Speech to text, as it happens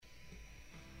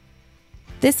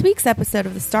This week's episode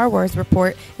of the Star Wars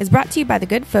Report is brought to you by the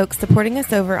good folks supporting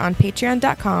us over on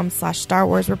patreon.com/Star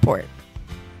Wars Report.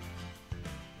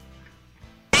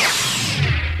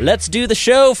 Let's do the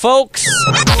show, folks!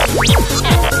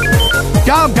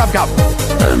 Gum, gum, gum.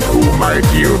 And who might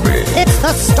you be? It's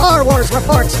the Star Wars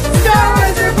Report. Star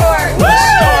Wars Report! The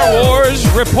Star Wars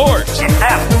Report.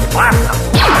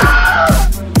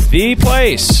 The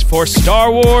place for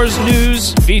Star Wars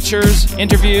news, features,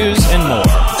 interviews, and more.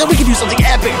 Then we can do something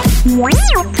epic.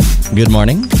 Good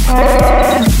morning.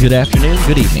 Good afternoon.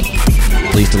 Good evening.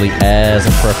 Please delete as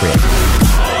appropriate.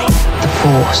 The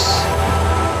Force.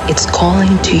 It's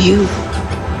calling to you.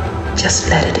 Just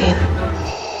let it in.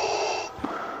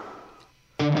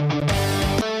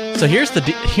 So here's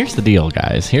the deal,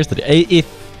 guys.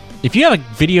 If you have a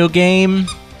video game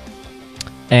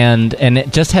and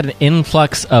it just had an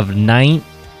influx of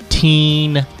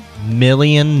 19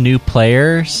 million new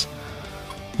players,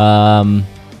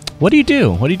 what do you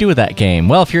do? What do you do with that game?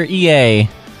 Well, if you're EA,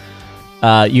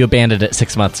 you abandoned it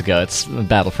 6 months ago. It's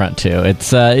Battlefront 2. It's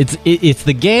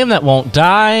the game that won't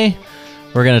die.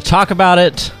 We're going to talk about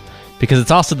it because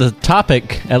it's also the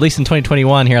topic, at least in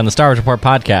 2021, here on the Star Wars Report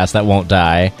podcast, that won't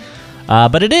die.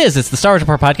 But it's the Star Wars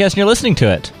Report podcast, and you're listening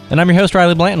to it. And I'm your host,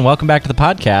 Riley Blanton. Welcome back to the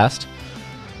podcast.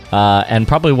 And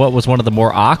probably what was one of the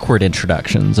more awkward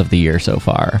introductions of the year so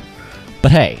far.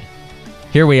 But hey,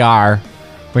 here we are.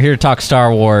 We're here to talk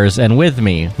Star Wars, and with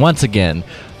me, once again,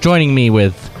 joining me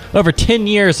with over 10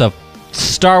 years of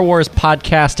Star Wars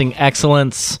podcasting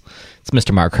excellence, it's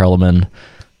Mr. Mark Hurleman.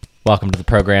 Welcome to the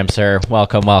program, sir.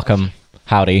 Welcome.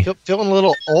 Howdy. Feeling a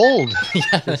little old.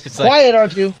 Yeah, it's Quiet,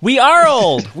 aren't you? We are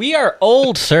old. We are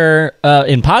old, sir,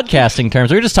 in podcasting terms.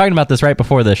 We were just talking about this right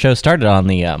before the show started on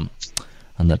the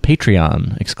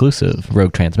Patreon exclusive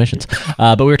Rogue Transmissions.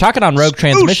 But we were talking on Rogue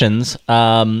Transmissions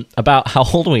about how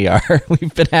old we are.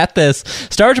 We've been at this.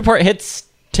 Star Wars Report hits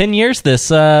 10 years this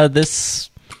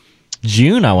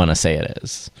June, I want to say it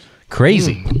is.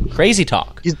 Crazy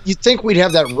talk. You'd think we'd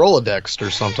have that Rolodex or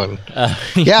something.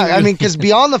 Yeah, I mean, because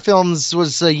Beyond the Films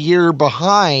was a year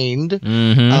behind.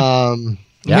 Mm-hmm.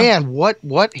 Man,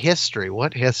 what history?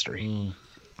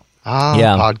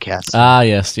 Podcast.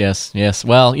 Yes.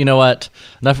 Well, you know what?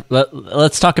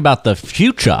 Let's talk about the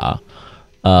future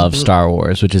of Star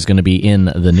Wars, which is going to be in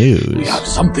the news. We have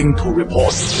something to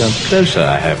report. Come closer,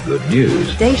 I have good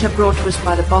news. Data brought to us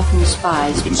by the Bothan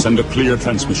spies. You can send a clear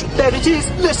transmission. There it is.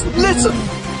 Listen.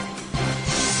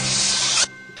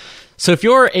 So if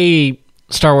you're a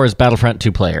Star Wars Battlefront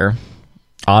 2 player,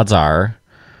 odds are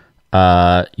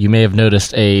you may have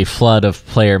noticed a flood of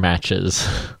player matches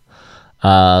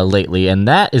lately, and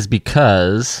that is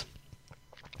because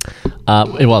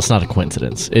it's not a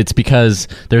coincidence. It's because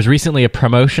there's recently a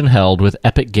promotion held with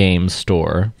Epic Games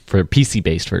Store for a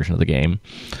PC-based version of the game,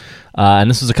 and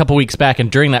this was a couple weeks back,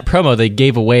 and during that promo they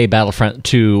gave away Battlefront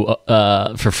 2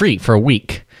 for free for a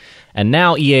week, and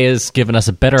now EA has given us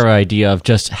a better idea of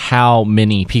just how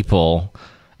many people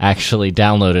actually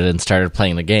downloaded and started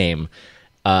playing the game.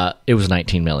 It was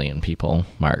 19 million people,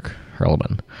 Mark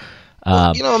Hurleman.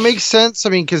 Well, it makes sense. I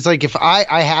mean, because if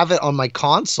I have it on my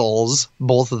consoles,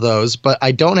 both of those, but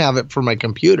I don't have it for my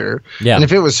computer. Yeah. And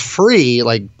if it was free,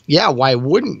 why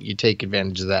wouldn't you take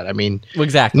advantage of that? I mean,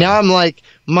 exactly. Now I'm like,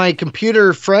 my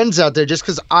computer friends out there, just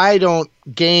because I don't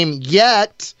game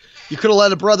yet, you could have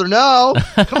let a brother know.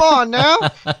 Come on now,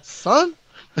 son.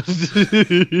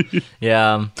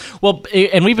 Yeah. Well,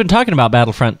 and we've been talking about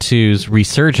Battlefront 2's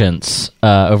resurgence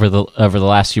over the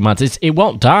last few months. It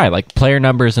won't die. Player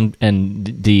numbers and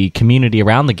the community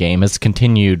around the game has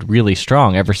continued really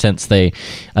strong ever since they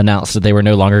announced that they were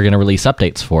no longer going to release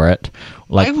updates for it.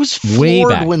 I was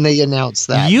floored when they announced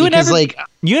that. You and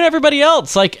everybody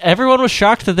else. Everyone was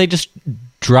shocked that they just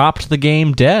dropped the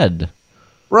game dead.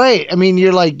 Right. I mean,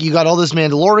 you got all this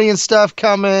Mandalorian stuff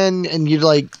coming, and you're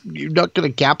not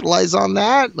going to capitalize on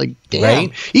that? Damn.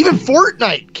 Right? Even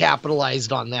Fortnite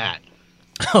capitalized on that.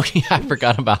 Oh, yeah, I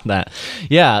forgot about that.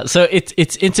 Yeah, so it's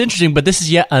interesting, but this is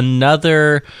yet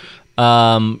another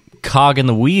cog in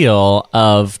the wheel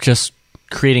of just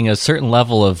creating a certain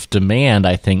level of demand,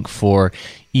 I think, for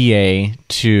EA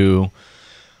to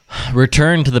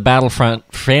return to the Battlefront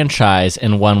franchise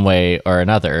in one way or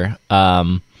another.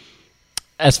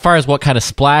 As far as what kind of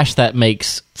splash that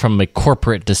makes from a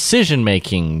corporate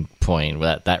decision-making point,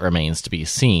 that remains to be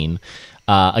seen.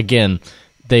 Again,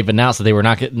 they've announced that they were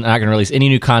not going to release any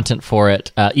new content for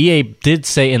it. EA did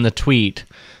say in the tweet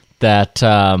that...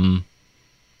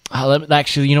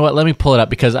 actually, you know what? Let me pull it up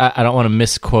because I don't want to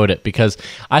misquote it, because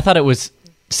I thought it was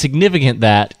significant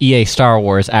that EA Star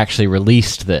Wars actually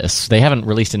released this. They haven't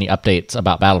released any updates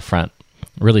about Battlefront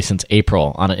really since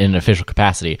April in an official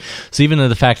capacity. So even though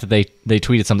the fact that they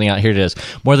tweeted something out, here it is.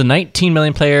 More than 19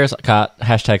 million players got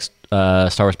hashtag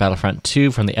Star Wars Battlefront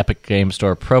 2 from the Epic Games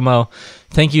Store promo.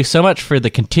 Thank you so much for the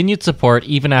continued support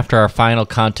even after our final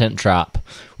content drop.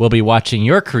 We'll be watching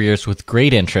your careers with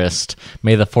great interest.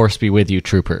 May the Force be with you,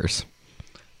 troopers.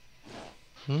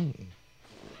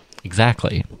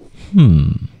 Exactly.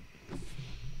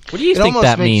 What do you think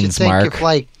that means, Mark? If,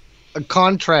 like, a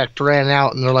contract ran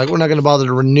out and they're like, we're not going to bother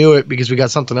to renew it because we got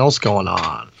something else going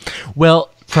on. Well,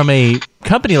 from a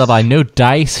company level, I know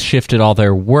DICE shifted all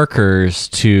their workers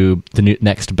to the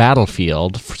next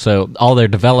Battlefield. So all their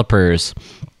developers,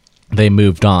 they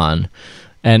moved on.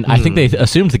 And I think they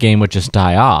assumed the game would just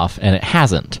die off, and it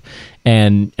hasn't.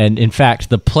 And in fact,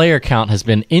 the player count has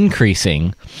been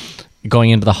increasing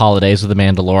going into the holidays with The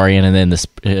Mandalorian and then this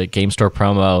Game Store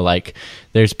promo. Like,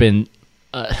 there's been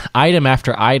item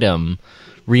after item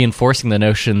reinforcing the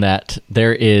notion that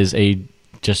there is a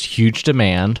just huge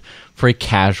demand for a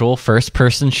casual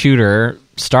first-person shooter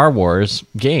Star Wars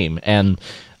game. And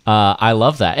I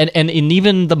love that. And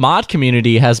even the mod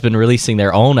community has been releasing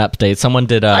their own updates. Someone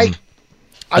did...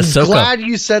 I'm glad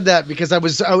you said that, because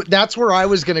that's where I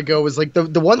was going to go, was like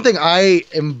the one thing I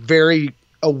am very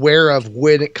aware of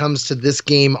when it comes to this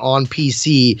game on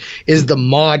PC is the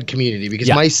mod community, because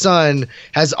my son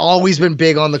has always been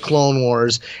big on the Clone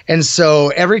Wars, and so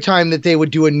every time that they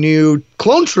would do a new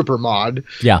Clone Trooper mod,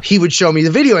 he would show me the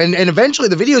video, and eventually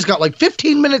the videos got like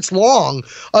 15 minutes long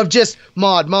of just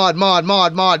mod of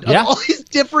all these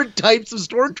different types of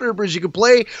stormtroopers you could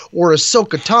play, or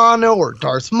Ahsoka Tano, or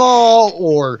Darth Maul,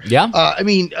 or dude,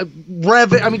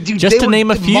 just to name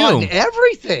a few, modding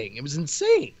everything. It was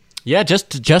insane. Yeah, just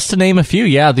to name a few.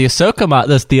 Yeah, the Ahsoka mod,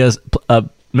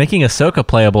 making Ahsoka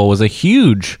playable was a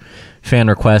huge fan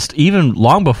request, even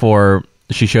long before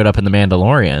she showed up in The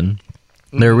Mandalorian.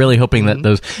 They were really hoping that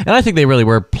those, and I think they really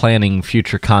were planning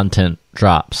future content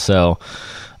drops. So,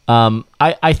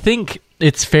 I think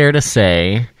it's fair to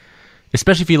say,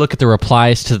 especially if you look at the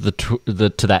replies to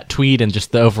to that tweet and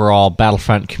just the overall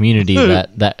Battlefront community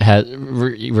that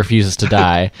refuses to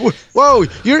die. Whoa,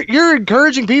 you're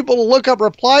encouraging people to look up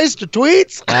replies to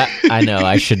tweets? I know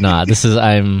I should not. This is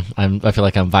I feel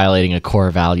like I'm violating a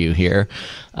core value here.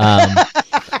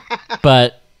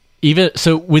 But even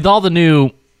so, with all the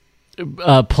new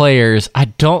players, I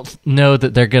don't know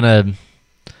that they're gonna.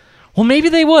 Well, maybe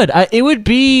they would. It would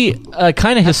be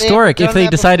kind of historic if they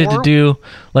decided to do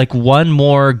like one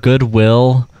more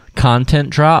Goodwill content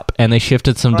drop, and they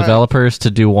shifted some developers to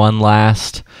do one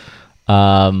last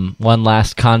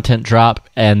content drop,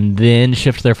 and then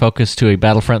shift their focus to a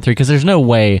Battlefront 3. Because there's no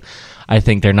way, I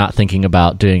think, they're not thinking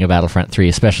about doing a Battlefront 3,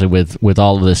 especially with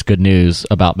all of this good news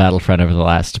about Battlefront over the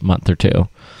last month or two.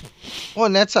 Well,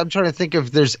 and I'm trying to think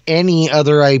if there's any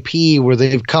other IP where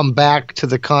they've come back to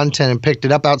the content and picked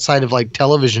it up outside of like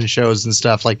television shows and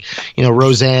stuff, like,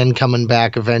 Roseanne coming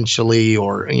back eventually,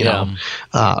 or,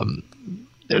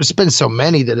 there's been so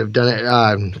many that have done it.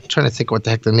 I'm trying to think what the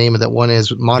heck the name of that one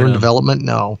is. Modern Development?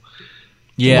 No.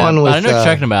 Yeah, I know what you're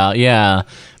talking about. Yeah.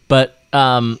 But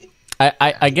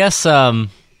I guess it'll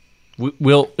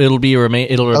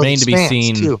remain to be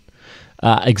seen too.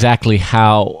 Exactly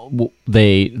how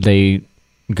they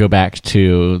go back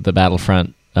to the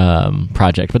Battlefront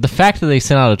project. But the fact that they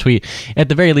sent out a tweet, at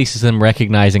the very least, is them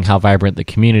recognizing how vibrant the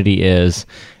community is,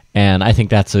 and I think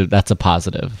that's a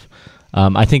positive.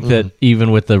 I think that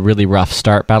even with the really rough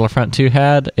start Battlefront 2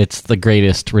 had, it's the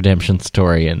greatest redemption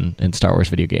story in Star Wars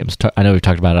video games. I know we've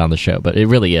talked about it on the show, but it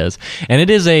really is. And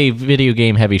it is a video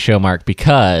game heavy show, Mark,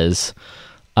 because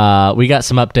we got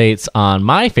some updates on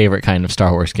my favorite kind of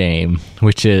Star Wars game,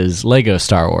 which is Lego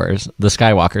Star Wars, the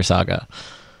Skywalker Saga.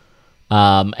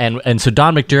 And so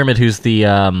Don McDermott, who's the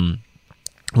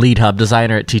lead hub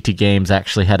designer at TT Games,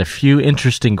 actually had a few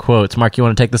interesting quotes. Mark, you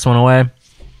want to take this one away?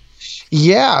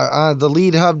 Yeah, the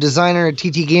lead hub designer at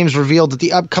TT Games revealed that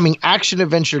the upcoming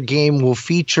action-adventure game will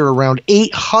feature around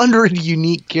 800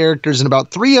 unique characters, and about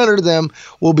 300 of them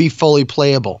will be fully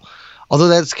playable. Although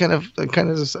that's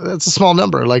that's a small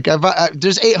number. Like,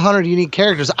 there's 800 unique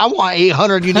characters. I want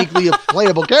 800 uniquely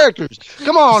playable characters.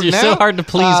 Come on, You're so hard to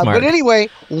please, Mark. But anyway,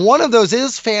 one of those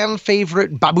is fan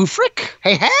favorite Babu Frick.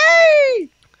 Hey, hey!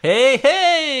 Hey,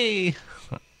 hey!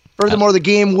 Furthermore, the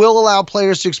game will allow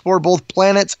players to explore both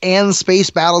planets and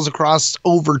space battles across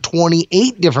over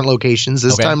 28 different locations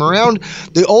this time around.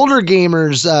 The older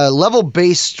gamers'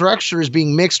 level-based structure is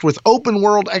being mixed with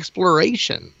open-world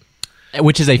exploration.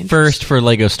 Which is a first for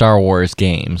Lego Star Wars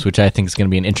games, which I think is going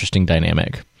to be an interesting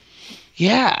dynamic.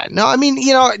 Yeah. No, I mean,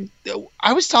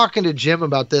 I was talking to Jim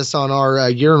about this on our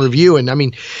year in review, and I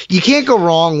mean, you can't go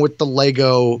wrong with the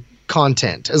Lego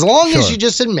content. As long as you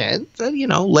just admit that,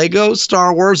 Lego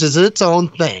Star Wars is its own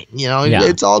thing.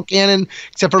 It's all canon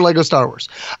except for Lego Star Wars.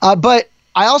 But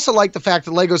I also like the fact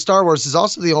that Lego Star Wars is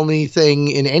also the only thing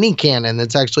in any canon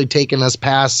that's actually taken us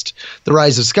past the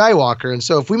Rise of Skywalker. And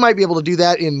so if we might be able to do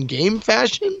that in game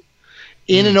fashion,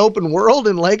 in an open world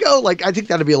in Lego, I think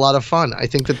that'd be a lot of fun. I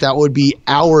think that would be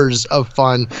hours of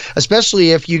fun,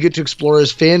 especially if you get to explore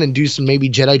as Finn and do some maybe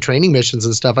Jedi training missions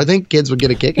and stuff. I think kids would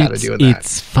get a kick out of doing that.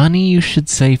 It's funny you should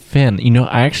say Finn.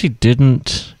 I actually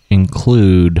didn't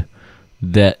include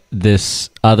this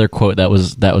other quote that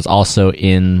was also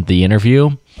in the interview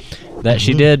that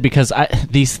she did, because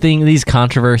these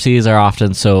controversies are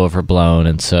often so overblown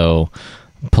and so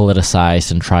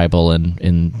politicized and tribal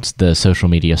in the social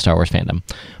media Star Wars fandom.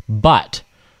 But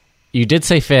you did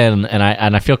say Finn, and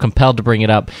I feel compelled to bring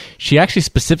it up. She actually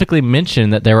specifically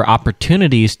mentioned that there were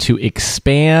opportunities to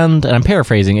expand, and I'm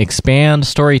paraphrasing, expand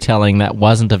storytelling that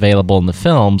wasn't available in the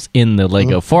films in the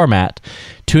Lego format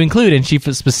to include, and she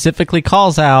specifically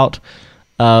calls out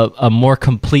a more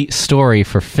complete story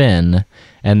for Finn,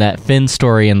 and that Finn's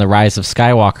story in the Rise of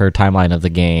Skywalker timeline of the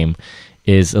game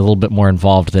is a little bit more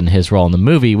involved than his role in the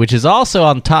movie, which is also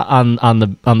on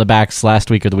the backs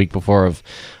last week or the week before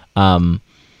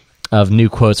of new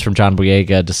quotes from John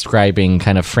Boyega describing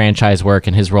kind of franchise work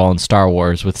and his role in Star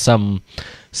Wars with some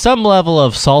level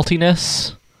of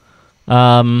saltiness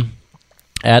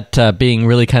at being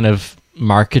really kind of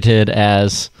marketed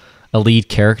as a lead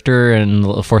character in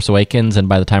The Force Awakens, and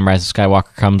by the time Rise of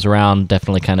Skywalker comes around,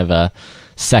 definitely kind of a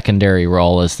secondary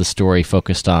role as the story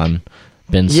focused on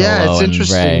Ben Solo and Rey. Yeah, it's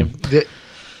interesting.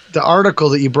 The article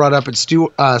that you brought up at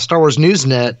Star Wars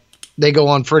Newsnet, they go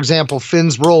on, for example,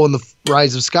 Finn's role in the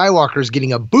Rise of Skywalker is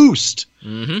getting a boost,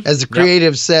 as the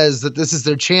creative says that this is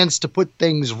their chance to put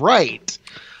things right.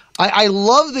 I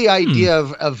love the idea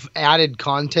of added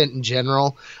content in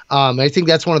general. I think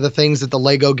that's one of the things that the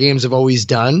Lego games have always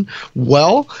done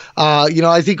well.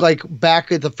 I think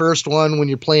back at the first one when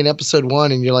you're playing episode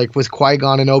 1 and you're with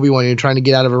Qui-Gon and Obi-Wan and you're trying to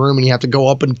get out of a room and you have to go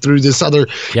up and through this other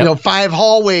 5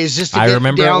 hallways just to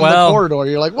get down the corridor.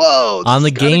 You're like, whoa. On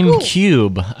the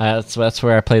GameCube, cool. That's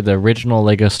where I played the original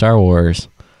Lego Star Wars.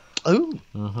 Ooh.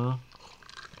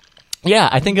 Yeah,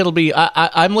 I think it'll be...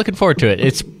 I'm looking forward to it.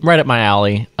 It's right up my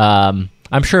alley. I'm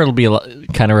sure it'll be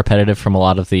kind of repetitive from a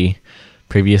lot of the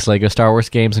previous Lego Star Wars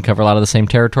games and cover a lot of the same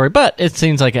territory, but it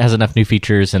seems like it has enough new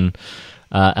features and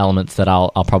elements that I'll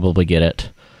probably get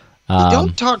it.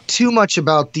 Don't talk too much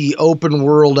about the open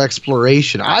world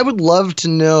exploration. I would love to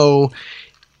know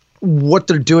what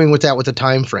they're doing with that with the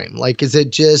time frame. Is it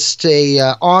just a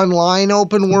online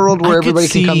open world where everybody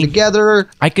can come together?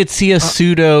 I could see a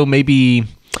pseudo, maybe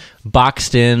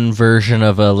boxed in version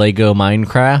of a Lego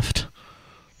Minecraft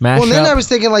mashup. Well, then I was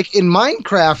thinking in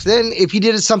Minecraft, then if you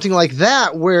did something like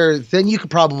that, where then you could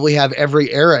probably have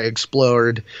every era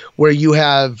explored, where you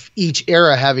have each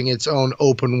era having its own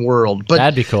open world. But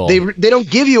that'd be cool. They don't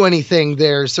give you anything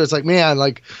there, so it's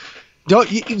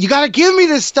don't you got to give me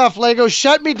this stuff, Lego.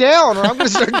 Shut me down, or I'm going to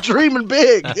start dreaming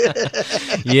big.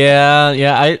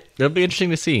 Yeah, it'll be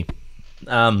interesting to see.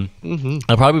 It'll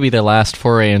probably be their last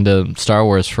foray into Star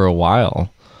Wars for a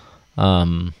while.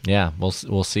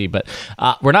 We'll see. But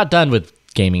we're not done with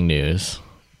gaming news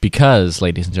because,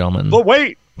 ladies and gentlemen. But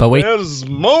wait, there's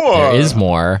more. There is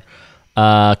more.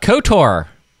 KOTOR.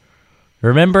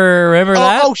 Remember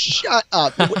that? Oh, shut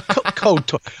up.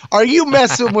 KOTOR. Are you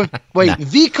messing with... Wait,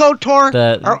 the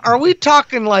KOTOR? Are we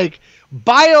talking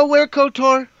BioWare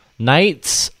KOTOR?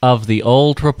 Knights of the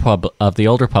Old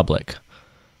Republic.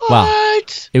 What? Wow.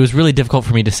 It was really difficult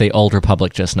for me to say Old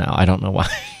Republic just now. I don't know why.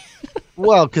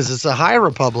 Well, because it's a High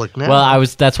Republic now. Well,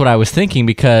 that's what I was thinking,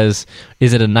 because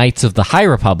is it a Knights of the High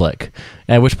Republic?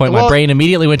 At which point my brain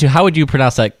immediately went to, how would you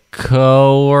pronounce that?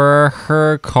 Car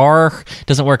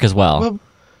doesn't work as well. Well,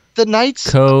 the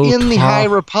Knights in the High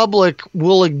Republic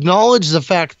will acknowledge the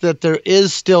fact that there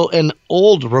is still an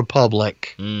Old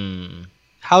Republic.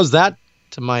 How's that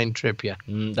to mind trip you?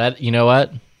 You know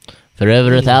what?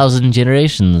 Forever 1,000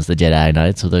 generations, the Jedi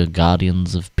Knights are the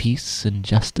guardians of peace and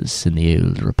justice in the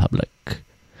Old Republic.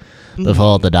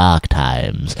 Before the dark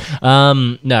times.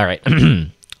 No, all right.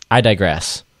 I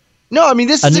digress. No, I mean,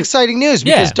 this is exciting news,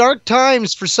 because dark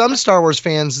times for some Star Wars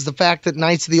fans is the fact that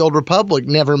Knights of the Old Republic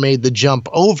never made the jump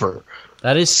over.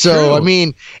 That is true. So, I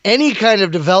mean, any kind of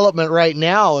development right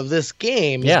now of this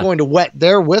game is going to wet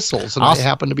their whistles, and I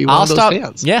happen to be one of those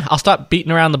fans. Yeah, I'll stop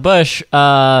beating around the bush.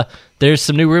 There's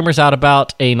some new rumors out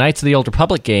about a Knights of the Old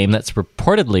Republic game that's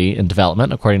reportedly in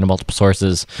development, according to multiple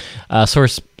sources.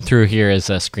 Source through here is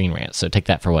a Screen Rant, so take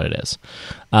that for what it is.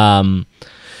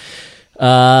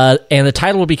 And the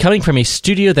title will be coming from a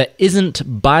studio that isn't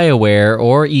BioWare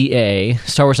or EA.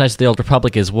 Star Wars Knights of the Old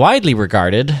Republic is widely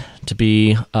regarded to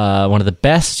be one of the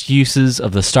best uses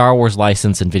of the Star Wars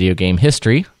license in video game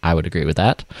history. I would agree with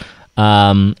that.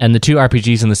 And the 2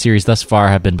 RPGs in the series thus far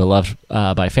have been beloved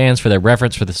by fans for their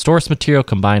reverence for the source material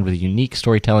combined with unique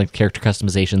storytelling, character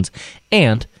customizations,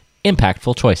 and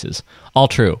impactful choices. All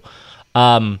true.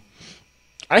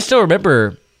 I still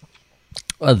remember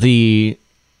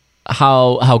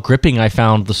how gripping I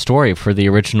found the story for the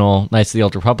original Knights of the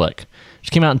Old Republic,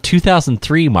 which came out in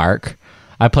 2003. Mark,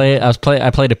 I played a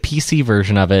PC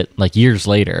version of it like years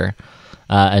later,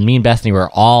 and me and Bethany were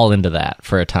all into that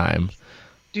for a time.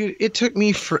 Dude, it took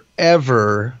me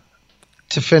forever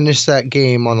to finish that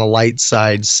game on a light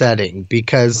side setting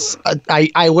because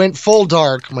I went full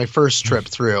dark my first trip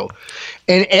through,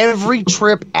 and every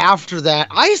trip after that,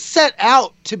 I set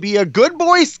out to be a good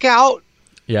Boy Scout.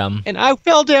 Yeah. And I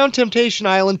fell down Temptation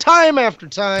Island time after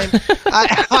time.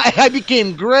 I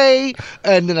became gray,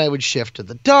 and then I would shift to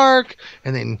the dark,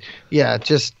 and then,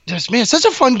 just man, such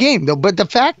a fun game, though. But the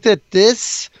fact that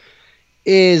this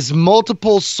is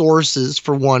multiple sources,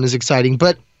 for one, is exciting.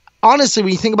 But honestly,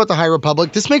 when you think about the High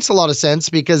Republic, this makes a lot of sense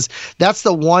because that's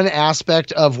the one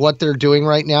aspect of what they're doing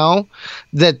right now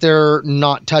that they're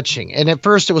not touching. And at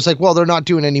first it was like, well, they're not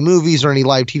doing any movies or any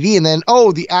live TV. And then,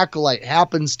 the Acolyte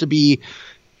happens to be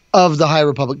of the High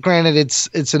Republic. Granted,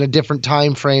 it's in a different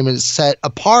time frame and it's set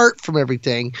apart from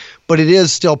everything, but it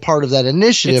is still part of that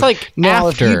initiative. It's like now,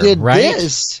 after, if you did right?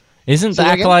 this, isn't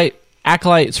the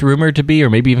Acolyte's rumored to be, or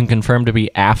maybe even confirmed to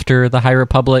be, after the High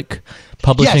Republic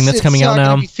publishing that's coming out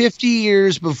now? It's 50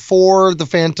 years before the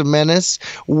Phantom Menace,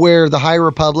 where the High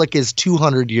Republic is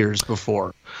 200 years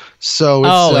before. So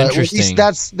it's, interesting.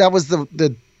 That was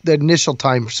the initial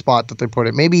time spot that they put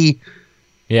it. Maybe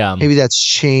that's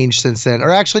changed since then. Or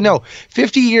actually, no.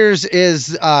 50 years is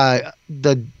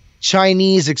the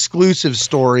Chinese exclusive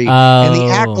story, and the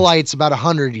Acolyte's about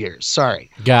 100 years. Sorry.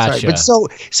 Gotcha. But so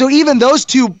even those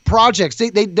two projects,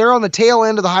 they're on the tail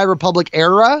end of the High Republic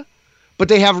era, but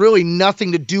they have really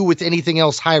nothing to do with anything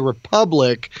else High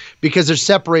Republic because they're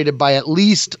separated by at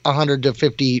least 100 to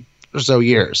 50 or so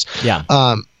years. Yeah.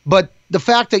 But the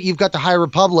fact that you've got the High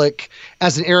Republic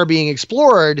as an era being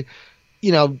explored,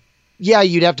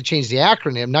 you'd have to change the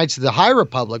acronym, Knights of the High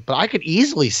Republic, but I could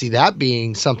easily see that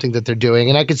being something that they're doing,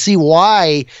 and I could see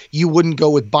why you wouldn't go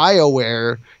with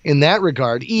BioWare in that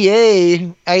regard.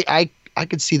 EA, I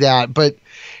could see that, but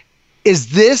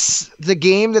is this the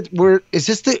game that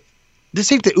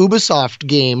this ain't the Ubisoft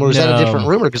game, or is that a different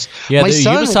rumor? Because the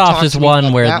Ubisoft is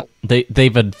one where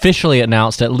they've officially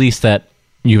announced at least that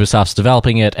Ubisoft's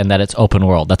developing it and that it's open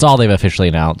world. That's all they've officially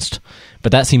announced,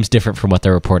 but that seems different from what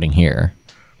they're reporting here.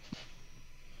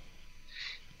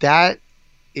 That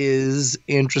is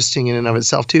interesting in and of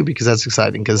itself too, because that's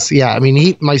exciting. Because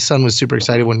my son was super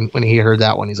excited when he heard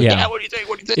that one. He's like, "Yeah, what do you think?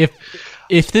 What do you think?"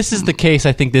 If this is the case,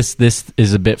 I think this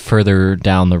is a bit further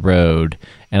down the road,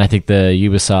 and I think the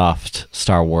Ubisoft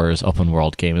Star Wars open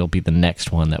world game will be the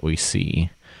next one that we see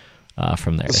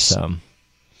from there. So,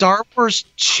 Star Wars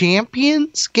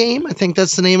Champions game, I think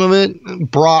that's the name of it,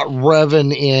 brought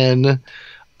Revan in.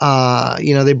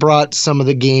 They brought some of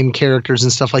the game characters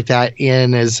and stuff like that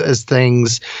in as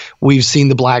things. We've seen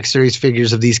the Black Series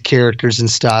figures of these characters and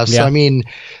stuff. Yeah. So,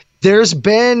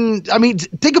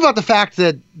 think about the fact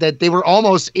that they were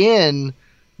almost in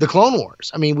the Clone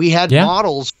Wars. We had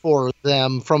models for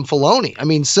them from Filoni.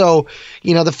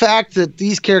 The fact that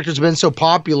these characters have been so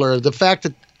popular, the fact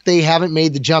that they haven't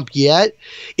made the jump yet,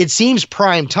 it seems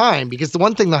prime time, because the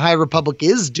one thing the High Republic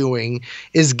is doing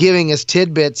is giving us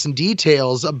tidbits and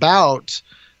details about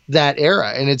that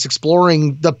era, and it's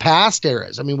exploring the past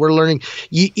eras. We're learning.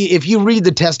 If you read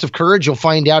the Test of Courage, you'll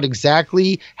find out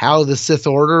exactly how the Sith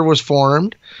Order was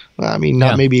formed.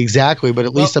 Not maybe exactly, but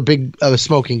at least a big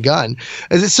smoking gun.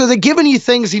 So they're giving you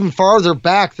things even farther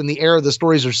back than the era the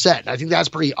stories are set. I think that's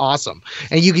pretty awesome.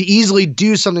 And you could easily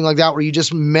do something like that where you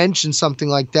just mention something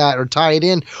like that or tie it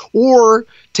in, or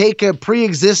take a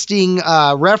pre-existing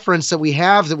reference that we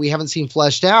haven't seen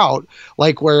fleshed out,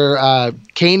 like where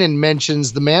Kanan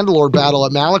mentions the Mandalore battle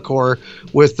at Malachor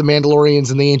with the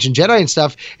Mandalorians and the Ancient Jedi and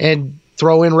stuff, and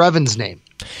throw in Revan's name.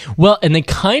 Well, and they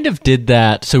kind of did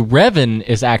that. So Revan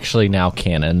is actually now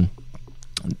canon.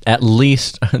 At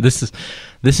least this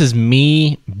is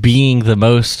me being the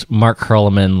most Mark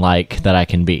Hurlman like that I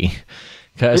can be.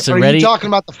 So are you talking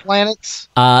about the planets?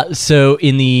 So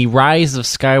in the Rise of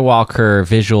Skywalker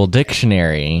visual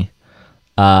dictionary,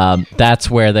 that's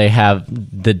where they have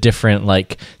the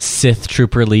different Sith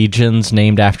trooper legions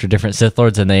named after different Sith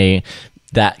lords, and they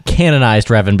that canonized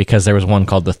Revan because there was one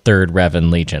called the Third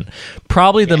Revan Legion.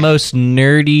 Probably the most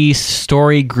nerdy,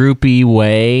 story groupy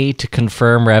way to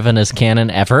confirm Revan as canon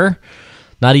ever.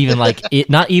 Not even like a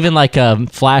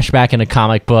flashback in a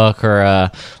comic book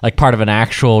or like part of an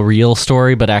actual real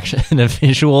story, but actually in a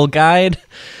visual guide.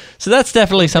 So that's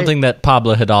definitely something that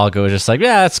Pablo Hidalgo was just like,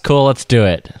 yeah, that's cool, let's do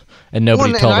it. And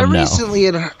nobody told him no. I recently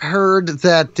had heard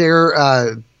that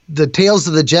the Tales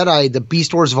of the Jedi, the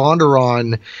Beast Wars of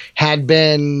Onderon, had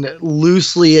been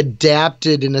loosely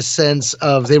adapted in a sense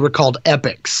of they were called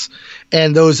epics.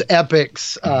 And those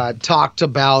epics talked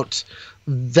about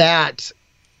that,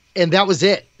 and that was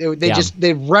it.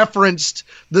 They referenced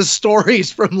the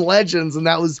stories from Legends, and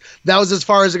that was as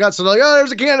far as it got. So they're like, oh,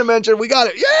 there's a canon mention. We got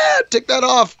it. Yeah, tick that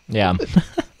off. Yeah.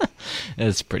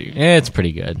 It's pretty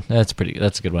good. That's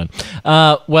a good one.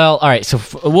 Well, all right. So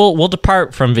we'll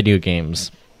depart from video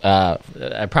games.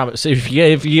 I promise. If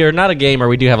you're not a gamer,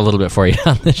 we do have a little bit for you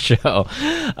on this show,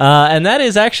 and that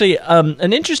is actually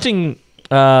an interesting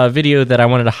video that I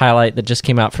wanted to highlight that just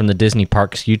came out from the Disney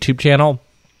Parks YouTube channel.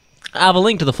 I have a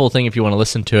link to the full thing if you want to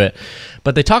listen to it,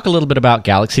 but they talk a little bit about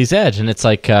Galaxy's Edge, and it's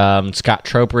like Scott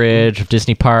Trowbridge of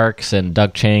Disney Parks and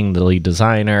Doug Chang, the lead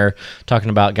designer, talking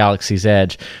about Galaxy's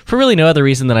Edge for really no other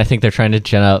reason than I think they're trying to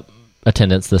gen up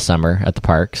attendance this summer at the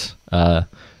parks.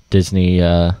 Disney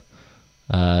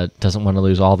doesn't want to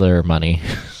lose all their money.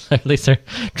 At least they're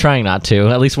trying not to.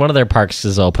 At least one of their parks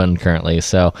is open currently.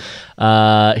 So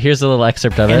here's a little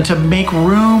excerpt of it. And to make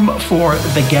room for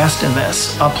the guest in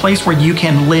this, a place where you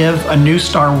can live a new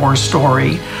Star Wars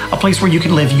story, a place where you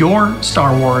can live your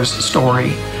Star Wars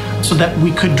story, so that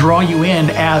we could draw you in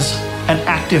as an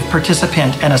active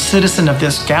participant and a citizen of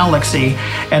this galaxy,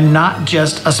 and not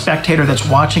just a spectator that's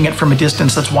watching it from a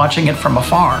distance, that's watching it from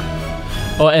afar.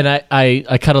 Oh, and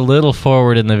I cut a little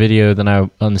forward in the video than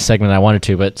on the segment I wanted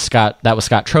to, but that was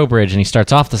Scott Trowbridge, and he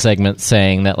starts off the segment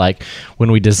saying that, like,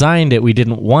 when we designed it, we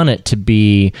didn't want it to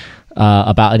be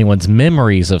about anyone's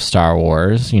memories of Star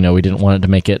Wars. You know, we didn't want it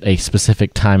to make it a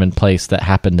specific time and place that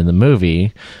happened in the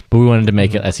movie, but we wanted to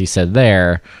make it, as he said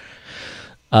there,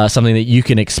 something that you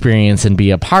can experience and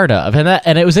be a part of.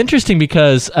 And it was interesting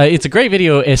because it's a great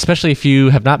video, especially if you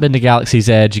have not been to Galaxy's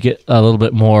Edge. You get a little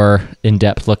bit more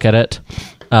in-depth look at it.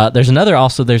 There's a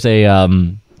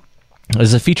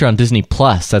feature on Disney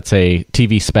Plus that's a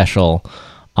TV special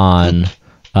on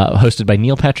hosted by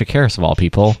Neil Patrick Harris, of all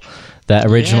people, that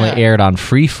originally aired on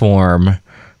Freeform.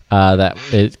 That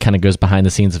it kind of goes behind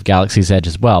the scenes of Galaxy's Edge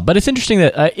as well. But it's interesting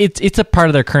that it's a part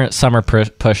of their current summer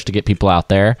push to get people out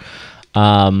there.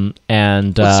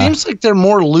 It seems like they're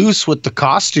more loose with the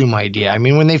costume idea. I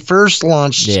mean, when they first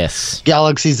launched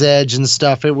Galaxy's Edge and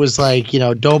stuff, it was like, you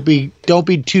know, don't be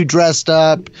too dressed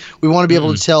up. We want to be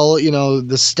able to tell, you know,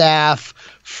 the staff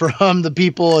from the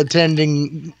people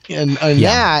attending and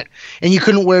that, and you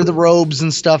couldn't wear the robes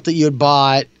and stuff that you had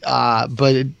bought.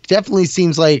 But it definitely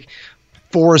seems like,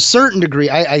 for a certain degree,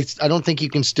 I don't think you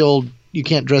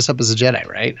can't dress up as a Jedi,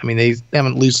 right? I mean, they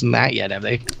haven't loosened that yet, have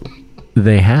they?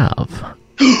 They have.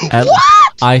 What?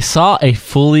 I saw a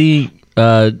fully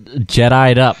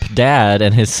Jedi'd up dad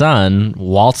and his son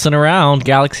waltzing around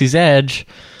Galaxy's Edge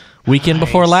weekend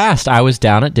before last. I was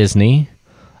down at Disney,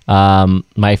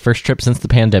 my first trip since the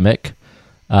pandemic,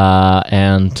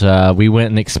 and we went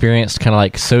and experienced kind of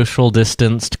like social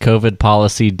distanced COVID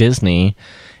policy Disney,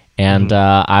 and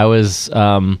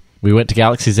we went to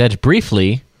Galaxy's Edge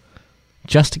briefly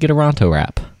just to get a Ronto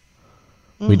wrap.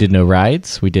 We did no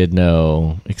rides. We did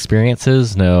no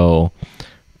experiences, no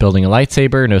building a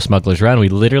lightsaber, no Smuggler's Run. We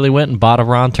literally went and bought a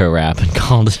Ronto wrap and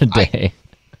called it a day.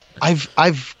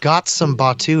 I've got some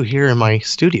Batu here in my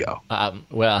studio.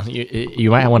 Well,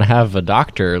 you might want to have a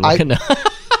doctor look into.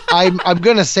 I'm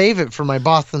gonna save it for my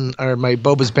my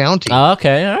Boba's Bounty.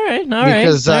 Okay, all right.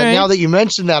 Because now that you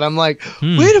mentioned that, I'm like,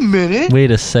 wait a minute,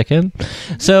 wait a second.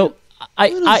 So.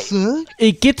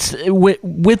 It gets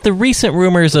with the recent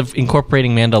rumors of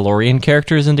incorporating Mandalorian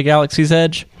characters into Galaxy's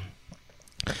Edge,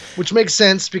 which makes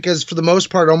sense because for the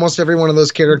most part, almost every one of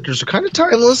those characters are kind of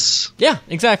timeless. Yeah,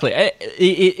 exactly.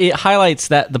 It highlights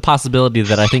that the possibility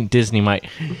that I think Disney might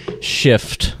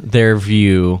shift their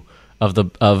view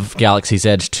of Galaxy's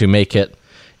Edge to make it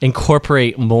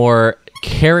incorporate more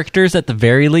characters at the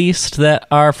very least that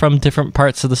are from different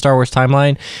parts of the Star Wars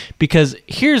timeline. Because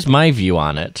here's my view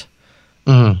on it.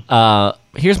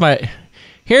 Here's my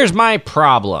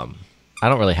problem. I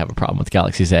don't really have a problem with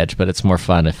Galaxy's Edge, but it's more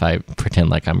fun if I pretend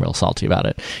like I'm real salty about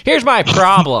it. Here's my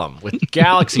problem with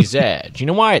Galaxy's Edge. You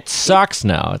know why it sucks?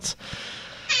 No, it's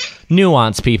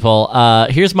nuance, people.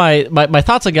 Here's my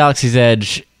thoughts on Galaxy's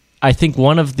Edge. I think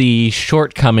one of the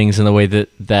shortcomings in the way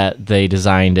that they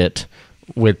designed it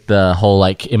with the whole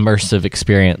like immersive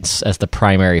experience as the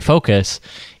primary focus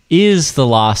is the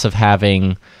loss of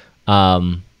having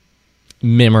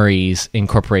memories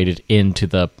incorporated into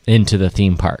the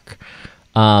theme park,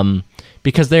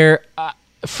 because they're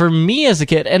for me as a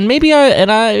kid, and maybe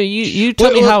you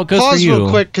tell me how it goes for you. Pause real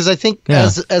quick, because I think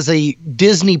as a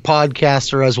Disney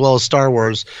podcaster as well as Star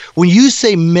Wars, when you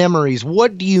say memories,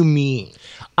 what do you mean?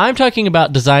 I'm talking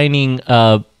about designing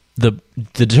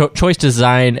the choice to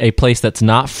design a place that's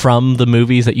not from the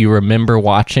movies that you remember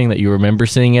watching, that you remember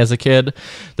seeing as a kid.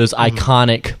 Those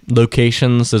iconic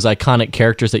locations, those iconic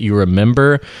characters that you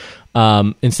remember.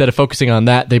 Instead of focusing on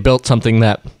that, they built something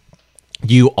that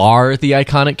you are the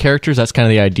iconic characters. That's kind of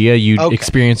the idea. You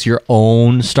experience your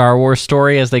own Star Wars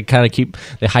story, as they kind of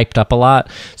they hyped up a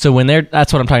lot. So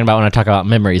that's what I'm talking about when I talk about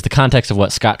memories. The context of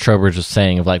what Scott Trowbridge was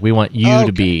saying of like, we want you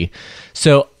to be.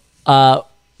 So,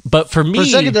 but for me, for a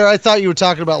second there, I thought you were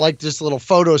talking about like just a little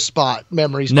photo spot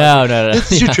memories. No.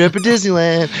 This is your trip at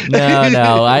Disneyland.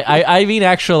 No. I mean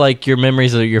actual like your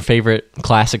memories of your favorite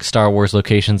classic Star Wars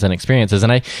locations and experiences.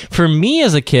 And for me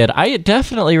as a kid, I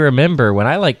definitely remember when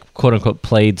I like quote unquote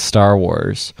played Star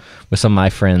Wars with some of my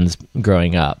friends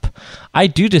growing up. I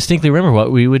do distinctly remember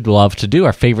what we would love to do.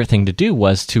 Our favorite thing to do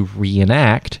was to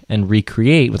reenact and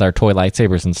recreate with our toy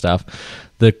lightsabers and stuff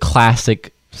the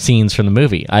classic scenes from the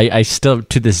movie. I still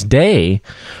to this day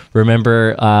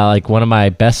remember like one of my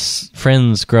best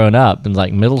friends growing up in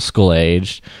like middle school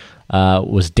age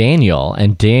was Daniel,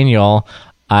 and Daniel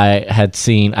I had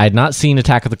not seen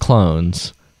Attack of the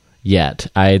Clones yet.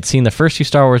 I had seen the first few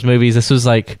Star Wars movies. This was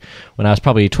like when I was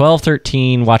probably 12,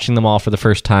 13, watching them all for the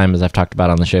first time, as I've talked about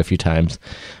on the show a few times.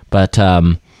 But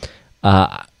Daniel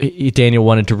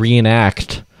wanted to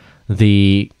reenact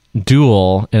the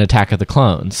duel in Attack of the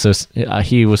Clones. So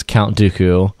he was Count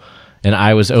Dooku, and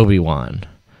I was Obi-Wan,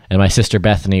 and my sister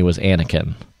Bethany was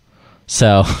Anakin.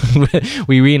 So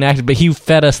we reenacted, but he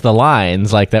fed us the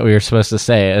lines like that we were supposed to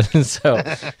say. And so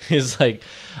it's like,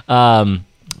 well,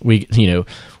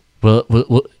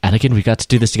 Anakin, we got to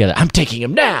do this together. I'm taking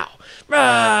him now.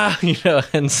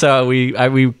 And so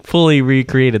we fully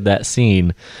recreated that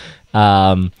scene.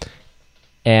 But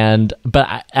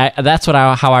that's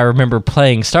how I remember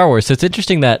playing Star Wars. So it's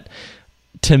interesting that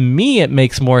to me it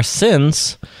makes more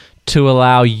sense to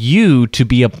allow you to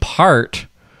be a part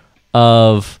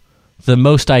of the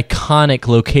most iconic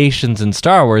locations in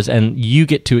Star Wars, and you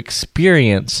get to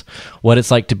experience what it's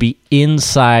like to be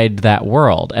inside that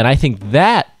world. And I think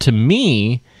that to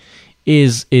me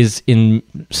is in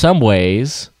some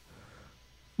ways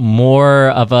more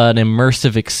of an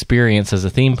immersive experience as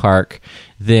a theme park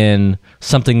than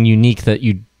something unique that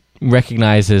you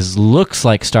recognize as looks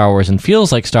like Star Wars and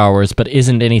feels like Star Wars, but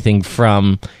isn't anything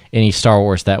from any Star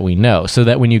Wars that we know. So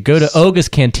that when you go to Oga's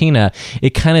Cantina,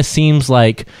 it kind of seems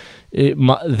like the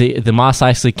Mos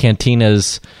Eisley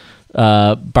Cantina's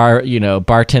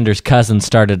bartender's cousin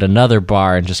started another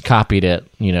bar and just copied it,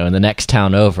 in the next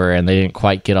town over, and they didn't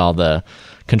quite get all the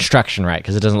construction right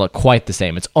because it doesn't look quite the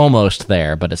same. It's almost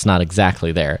there, but it's not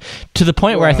exactly there. To the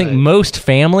point where I think most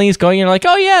families going in are like,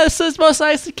 "Oh yeah, this is Mos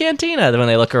Eisley Cantina." When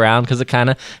they look around, because it kind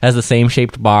of has the same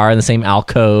shaped bar and the same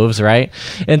alcoves, right?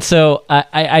 And so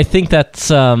I think that's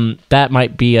that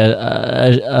might be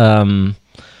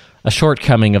a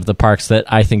shortcoming of the parks, that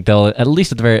I think they'll at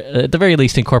least at the very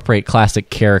least incorporate classic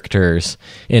characters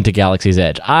into Galaxy's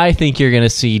Edge. I think you're going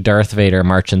to see Darth Vader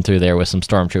marching through there with some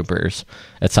stormtroopers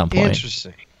at some point.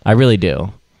 Interesting. I really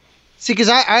do. See, because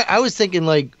I was thinking,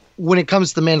 like, when it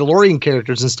comes to Mandalorian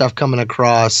characters and stuff coming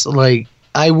across, like,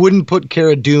 I wouldn't put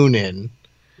Cara Dune in.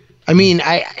 I mean,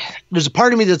 there's a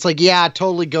part of me that's like, yeah,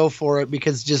 totally go for it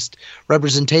because just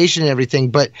representation and everything.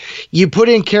 But you put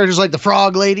in characters like the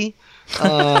Frog Lady.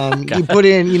 You put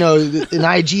in, an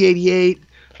IG-88.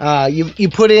 You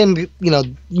put in,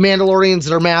 Mandalorians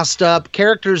that are masked up,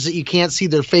 characters that you can't see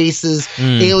their faces,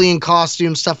 alien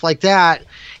costumes, stuff like that.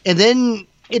 And then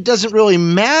it doesn't really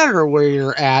matter where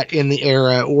you're at in the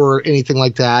era or anything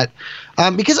like that.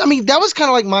 Because, that was kind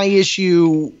of like my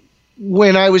issue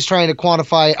when I was trying to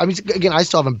quantify. Again, I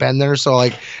still haven't been there, so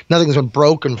like nothing's been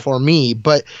broken for me.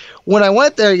 But when I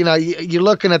went there, you're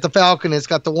looking at the Falcon, it's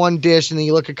got the one dish, and then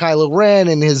you look at Kylo Ren,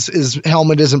 and his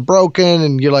helmet isn't broken,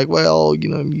 and you're like, well,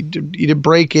 you did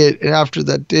break it, and after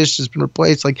that dish has been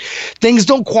replaced, like things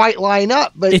don't quite line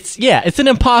up. But it's an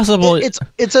impossible.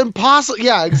 It's impossible.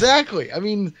 Yeah, exactly.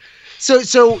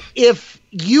 So if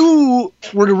you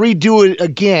were to redo it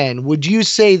again, would you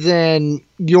say then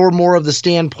you're more of the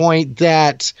standpoint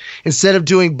that instead of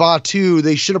doing Batuu,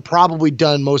 they should have probably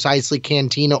done Mos Eisley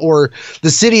Cantina or the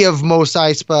city of Mos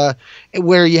Espa,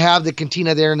 where you have the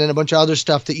cantina there and then a bunch of other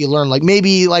stuff that you learn? Like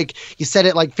maybe like you set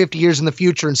it like 50 years in the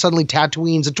future and suddenly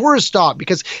Tatooine's a tourist stop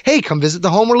because, hey, come visit the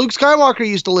home where Luke Skywalker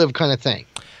used to live kind of thing.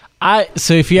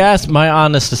 So if you ask my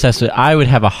honest assessment, I would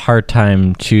have a hard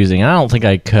time choosing. I don't think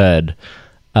I could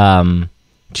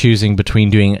choosing between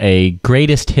doing a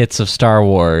greatest hits of Star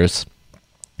Wars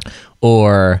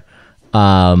or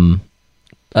a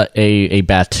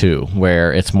Batuu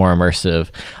where it's more immersive.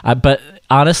 But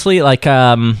honestly, like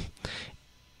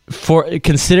for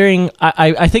considering,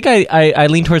 I think I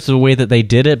lean towards the way that they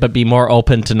did it, but be more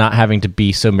open to not having to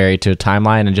be so married to a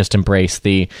timeline and just embrace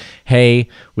the, hey,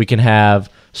 we can have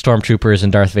stormtroopers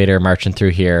and Darth Vader marching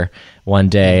through here one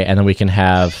day, and then we can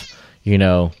have, you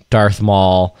know, Darth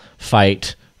Maul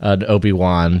fight an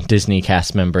Obi-Wan Disney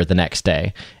cast member the next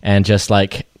day, and just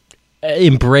like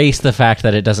embrace the fact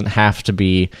that it doesn't have to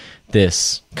be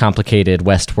this complicated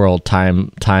Westworld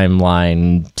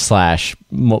timeline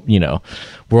 / you know,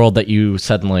 world that you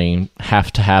suddenly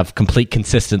have to have complete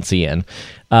consistency in.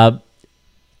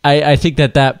 I think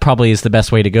that probably is the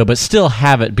best way to go, but still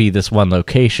have it be this one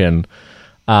location.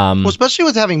 Well, especially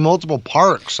with having multiple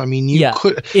parks. I mean, you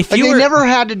could. If they never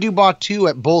had to do Batuu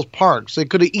at both parks. They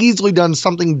could have easily done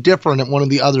something different at one of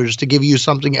the others to give you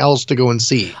something else to go and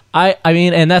see. I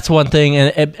mean, and that's one thing.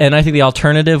 And I think the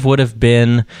alternative would have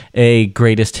been a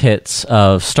greatest hits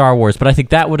of Star Wars, but I think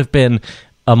that would have been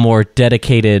a more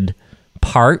dedicated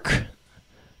park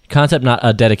concept, not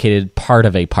a dedicated part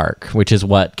of a park, which is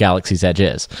what Galaxy's Edge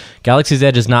is. Galaxy's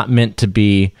Edge is not meant to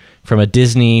be, from a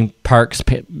Disney parks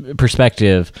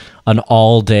perspective, an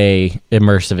all-day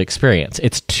immersive experience.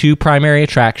 It's 2 primary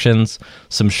attractions,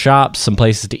 some shops, some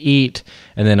places to eat,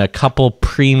 and then a couple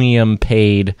premium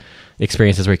paid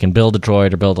experiences where you can build a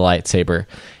droid or build a lightsaber.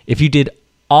 If you did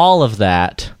all of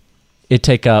that, it'd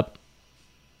take up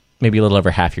maybe a little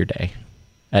over half your day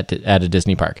at a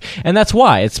Disney park. And that's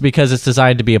why. It's because it's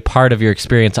designed to be a part of your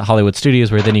experience at Hollywood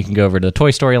Studios, where then you can go over to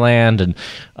Toy Story Land and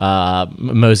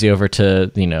mosey over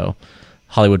to, you know,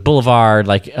 Hollywood Boulevard,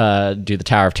 like do the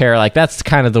Tower of Terror. Like that's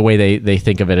kind of the way they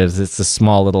think of it, is it's a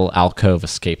small little alcove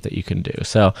escape that you can do.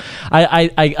 So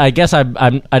I guess I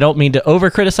don't mean to over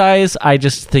criticize. I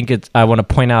just think I want to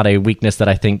point out a weakness that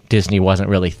I think Disney wasn't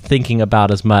really thinking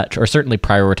about as much, or certainly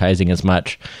prioritizing as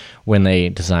much, when they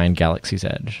designed Galaxy's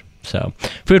Edge. So,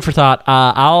 food for thought.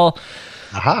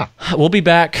 We'll be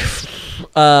back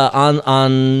on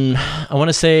I want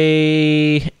to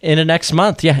say into next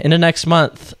month. Yeah, into next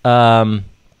month, when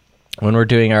we're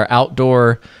doing our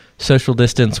outdoor social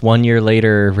distance 1 year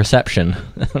later reception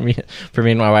for me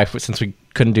and my wife, since we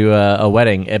couldn't do a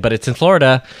wedding. But it's in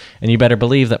Florida, and you better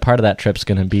believe that part of that trip's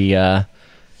going to be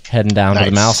heading down to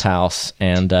the Mouse House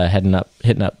and hitting up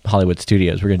Hollywood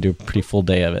Studios. We're going to do a pretty full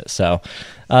day of it, so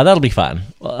that'll be fun.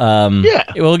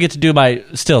 We'll get to do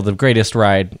the greatest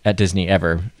ride at Disney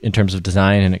ever in terms of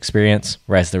design and experience.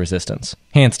 Rise of the Resistance,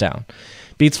 hands down,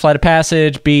 beats Flight of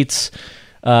Passage, beats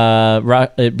my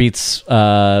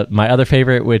other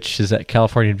favorite, which is at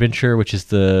California Adventure, which is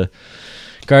the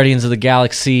Guardians of the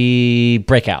Galaxy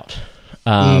Breakout.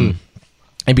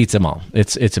 It beats them all.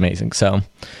 It's amazing. So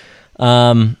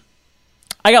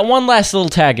I got one last little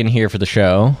tag in here for the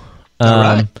show,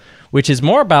 which is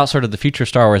more about sort of the future of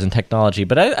Star Wars and technology.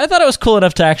 But I thought it was cool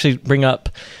enough to actually bring up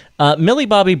Millie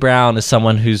Bobby Brown is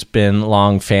someone who's been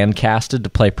long fan casted to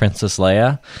play Princess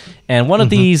Leia, and one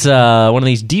of these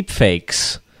deep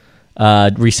fakes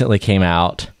recently came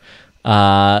out,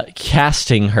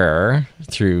 casting her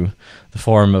through the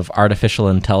form of artificial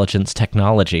intelligence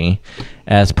technology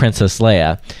as Princess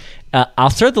Leia. I'll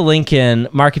throw the link in.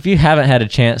 Mark, if you haven't had a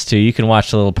chance to, you can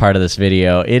watch a little part of this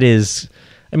video. It is,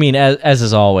 I mean, as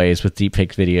is always with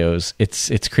deepfake videos,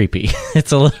 it's creepy.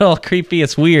 It's a little creepy.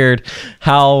 It's weird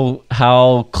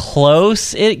how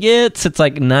close it gets. It's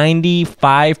like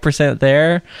 95%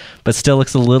 there, but still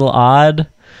looks a little odd.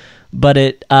 But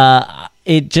it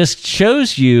just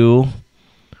shows you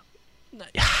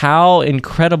how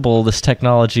incredible this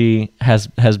technology has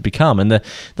become. And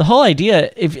the whole idea,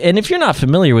 if you're not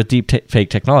familiar with deepfake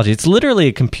technology, it's literally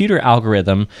a computer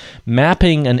algorithm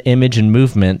mapping an image and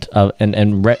movement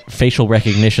and facial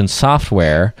recognition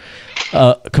software,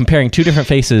 comparing 2 different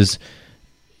faces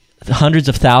hundreds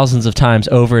of thousands of times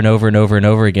over and over and over and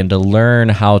over again to learn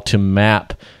how to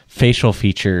map facial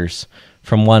features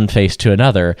from one face to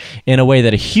another in a way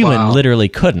that a human literally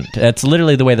couldn't. That's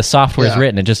literally the way the software is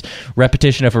written. It just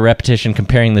repetition over repetition,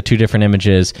 comparing the two different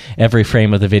images, every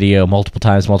frame of the video, multiple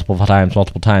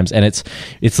times. And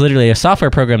it's literally a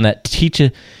software program that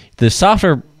teaches. The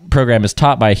software program is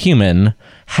taught by a human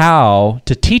how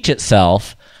to teach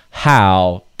itself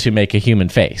how to make a human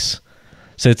face.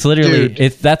 So it's literally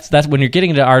that's when you're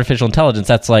getting into artificial intelligence.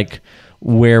 That's like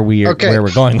where we're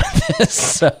going with this.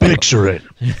 So. Picture it: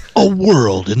 a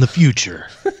world in the future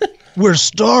where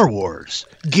Star Wars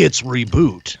gets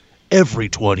reboot every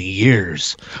 20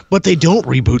 years, but they don't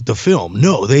reboot the film.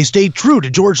 No, they stay true to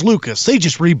George Lucas. They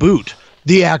just reboot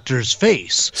the actor's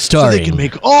face so they can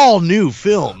make all new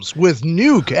films with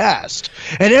new cast.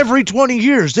 And every 20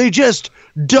 years, they just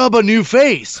dub a new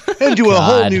face and do a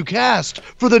whole new cast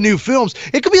for the new films.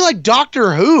 It could be like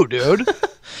Doctor Who, dude.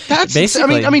 That's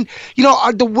basically. I mean, you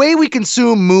know, the way we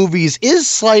consume movies is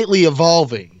slightly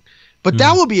evolving, but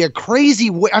that would be a crazy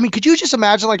way. I mean, could you just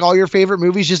imagine like all your favorite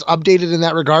movies just updated in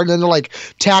that regard, and then they're like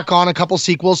tack on a couple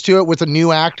sequels to it with a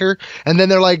new actor, and then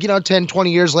they're like, you know, 10,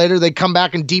 20 years later, they come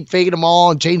back and deep fade them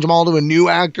all and change them all to a new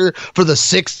actor for the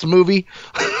 6th movie.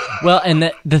 Well,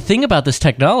 and the thing about this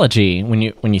technology, when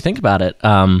you think about it,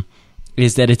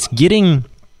 is that it's getting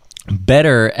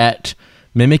better at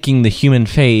mimicking the human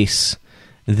face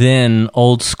than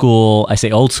old school, I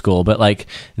say old school, but like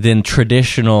than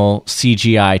traditional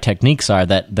CGI techniques are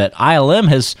that ILM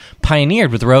has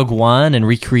pioneered with Rogue One and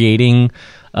recreating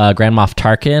Grand Moff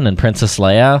Tarkin and Princess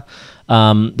Leia.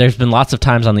 There's been lots of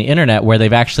times on the internet where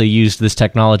they've actually used this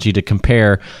technology to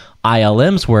compare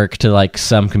ILM's work to like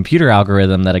some computer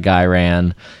algorithm that a guy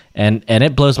ran, and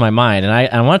it blows my mind. And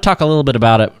I want to talk a little bit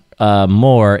about it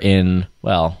more in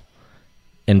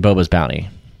Boba's Bounty.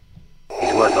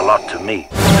 He's worth a lot to me.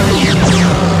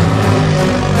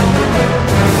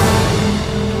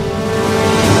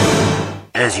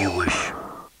 As you wish.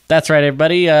 That's right,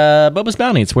 everybody. Boba's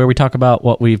Bounty. It's where we talk about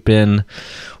what we've been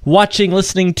watching,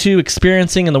 listening to,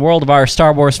 experiencing in the world of our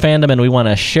Star Wars fandom, and we want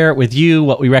to share it with you,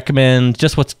 what we recommend,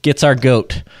 just what gets our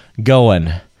goat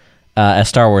going as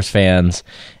Star Wars fans.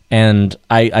 And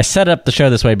I set up the show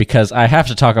this way because I have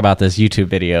to talk about this YouTube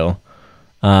video.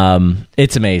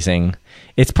 It's amazing.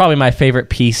 It's probably my favorite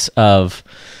piece of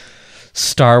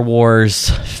Star Wars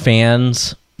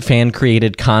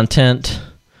fan-created content.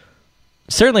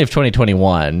 Certainly of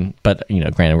 2021, but, you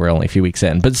know, granted, we're only a few weeks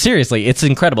in. But seriously, it's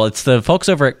incredible. It's the folks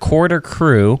over at Corridor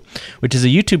Crew, which is a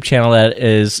YouTube channel that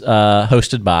is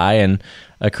hosted by and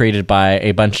created by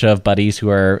a bunch of buddies who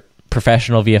are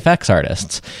professional VFX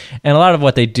artists. And a lot of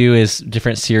what they do is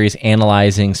different series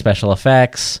analyzing special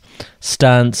effects,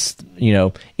 stunts, you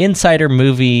know, insider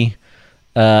movie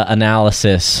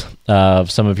analysis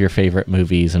of some of your favorite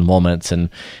movies and moments, and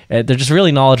they're just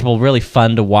really knowledgeable, really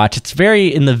fun to watch. It's very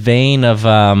in the vein of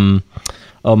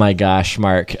oh my gosh,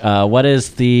 Mark, what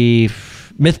is the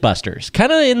Mythbusters?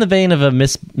 Kind of in the vein of a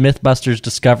Mythbusters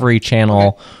Discovery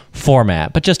Channel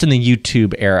format, but just in the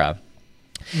YouTube era.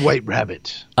 White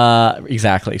Rabbit.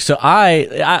 Exactly. So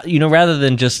I you know, rather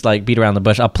than just like beat around the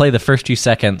bush, I'll play the first few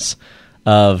seconds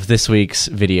of this week's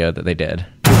video that they did.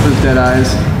 Those dead eyes.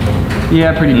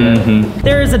 Yeah, pretty good. Mm-hmm.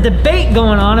 There is a debate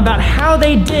going on about how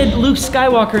they did Luke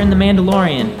Skywalker in The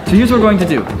Mandalorian. So here's what we're going to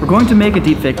do. We're going to make a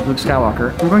deepfake of Luke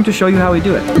Skywalker. We're going to show you how we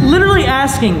do it. Literally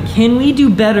asking, can we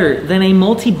do better than a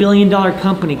multi-billion-dollar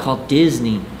company called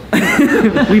Disney?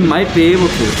 We might be able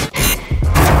to.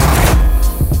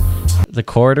 The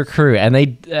Corridor Crew, and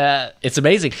they it's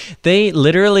amazing. They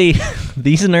literally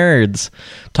these nerds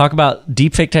talk about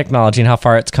deepfake technology and how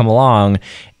far it's come along,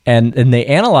 and they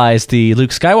analyze the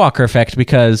Luke Skywalker effect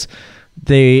because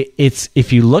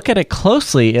if you look at it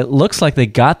closely, it looks like they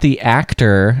got the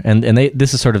actor, and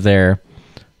this is sort of their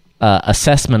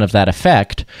assessment of that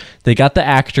effect. They got the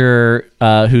actor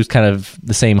who's kind of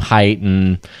the same height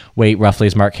and weight roughly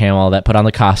as Mark Hamill that put on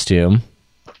the costume.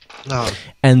 Oh.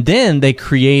 And then they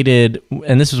created,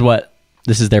 and this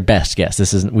is their best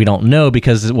guess. We don't know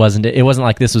because it wasn't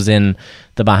like this was in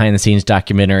the behind the scenes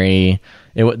documentary.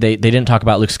 They didn't talk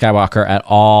about Luke Skywalker at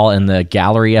all in the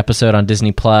gallery episode on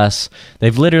Disney Plus.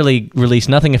 They've literally released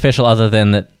nothing official other than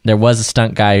that there was a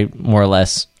stunt guy, more or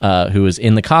less, who was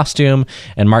in the costume,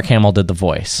 and Mark Hamill did the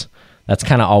voice. That's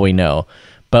kind of all we know.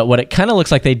 But what it kind of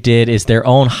looks like they did is their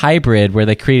own hybrid where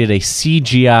they created a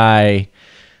CGI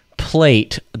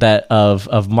plate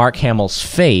of Mark Hamill's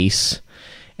face,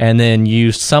 and then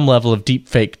used some level of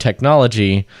deepfake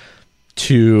technology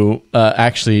to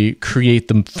actually create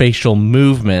the facial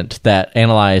movement that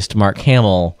analyzed Mark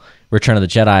Hamill Return of the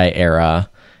Jedi era,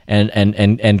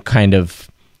 and kind of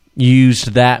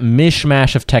used that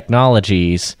mishmash of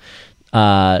technologies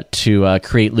to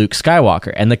create Luke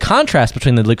Skywalker. And the contrast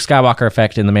between the Luke Skywalker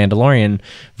effect in The Mandalorian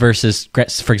versus,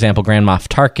 for example, Grand Moff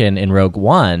Tarkin in Rogue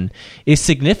One is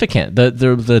significant.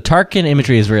 The Tarkin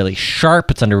imagery is really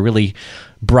sharp. It's under really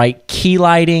bright key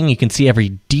lighting. You can see every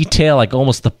detail, like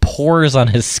almost the pores on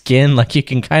his skin. Like you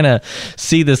can kind of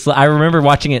see this. I remember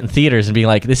watching it in theaters and being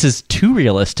like, this is too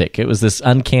realistic. It was this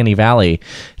uncanny valley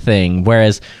thing.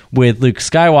 Whereas with Luke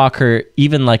Skywalker,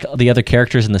 even like the other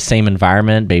characters in the same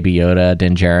environment, Baby Yoda,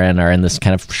 Din Djarin, are in this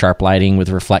kind of sharp lighting with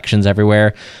reflections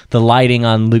everywhere. The lighting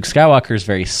on Luke Skywalker is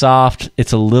very soft.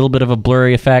 It's a little bit of a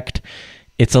blurry effect.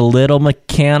 It's a little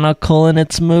mechanical in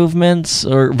its movements,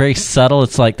 or very subtle.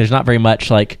 It's like there's not very much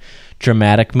like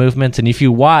dramatic movements. And if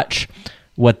you watch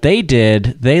what they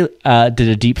did a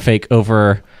deep fake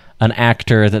over an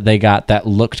actor that they got that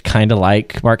looked kind of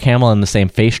like Mark Hamill in the same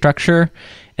face structure.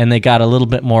 And they got a little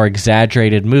bit more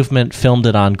exaggerated movement, filmed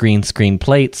it on green screen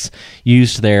plates,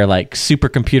 used their like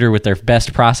supercomputer with their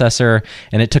best processor,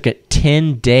 and it took it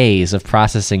 10 days of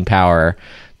processing power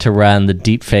to run the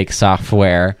deepfake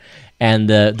software. And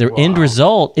the end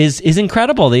result is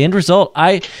incredible. The end result,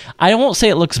 I won't say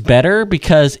it looks better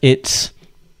because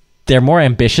they're more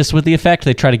ambitious with the effect.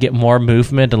 They try to get more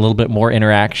movement, a little bit more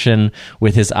interaction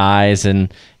with his eyes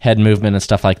and head movement and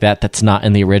stuff like that. That's not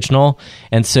in the original.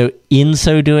 And so in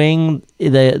so doing,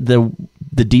 the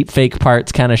deep fake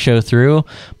parts kind of show through.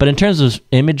 But in terms of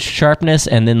image sharpness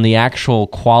and then the actual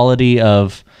quality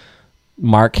of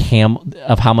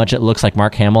of how much it looks like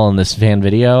Mark Hamill in this fan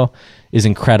video is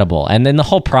incredible. And then the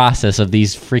whole process of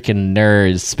these freaking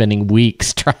nerds spending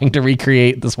weeks trying to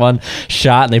recreate this one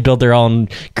shot, and they build their own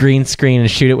green screen and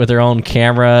shoot it with their own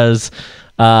cameras.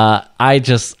 I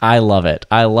love it.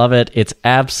 I love it. It's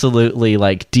absolutely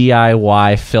like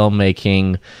DIY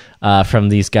filmmaking from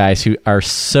these guys who are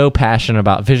so passionate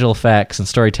about visual effects and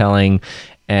storytelling.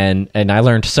 And I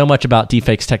learned so much about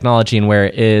deepfakes technology and where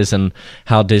it is, and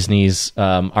how Disney's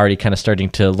already kind of starting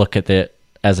to look at it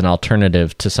as an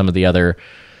alternative to some of the other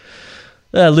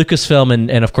Lucasfilm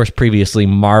and of course previously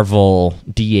Marvel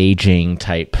de-aging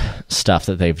type stuff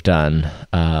that they've done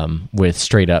with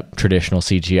straight up traditional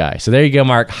CGI. So there you go,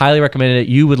 Mark. Highly recommended it.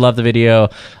 You would love the video.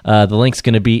 The link's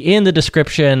going to be in the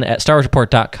description at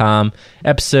StarWarsReport.com,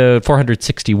 episode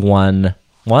 461.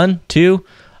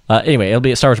 Anyway, it'll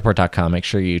be at StarWarsReport.com. Make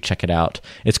sure you check it out.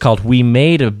 It's called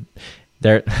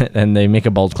and they make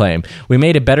a bold claim. We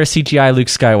made a better CGI Luke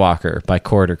Skywalker by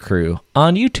Corridor Crew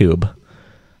on YouTube.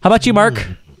 How about you, Mark?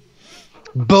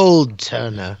 Bold,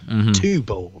 Turner. Mm-hmm. Too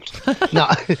bold. No,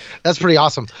 that's pretty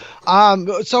awesome.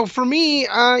 So for me,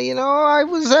 I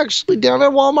was actually down at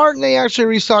Walmart and they actually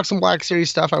restocked some Black Series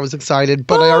stuff. I was excited,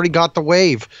 but I already got the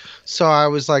Wave. So I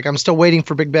was like, I'm still waiting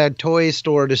for Big Bad Toy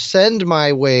Store to send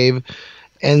my Wave.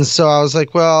 And so I was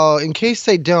like, well, in case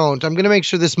they don't, I'm going to make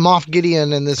sure this Moff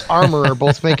Gideon and this Armorer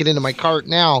both make it into my cart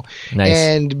now. Nice.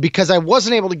 And because I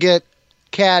wasn't able to get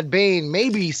Cad Bane,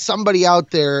 maybe somebody out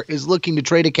there is looking to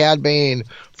trade a Cad Bane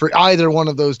for either one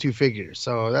of those two figures.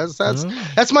 So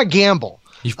that's my gamble.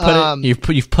 You've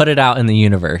put it out in the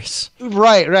universe.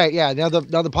 Right, yeah. Now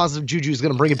the positive juju is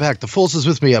going to bring it back. The Force is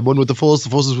with me. I'm one with the Force. The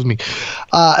Force is with me.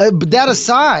 But that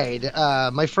aside,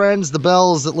 my friends, the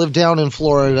Bells that live down in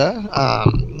Florida,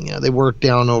 they work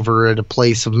down over at a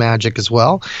place of magic as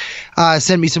well.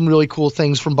 Sent me some really cool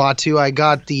things from Batu. I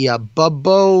got the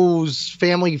Bubbo's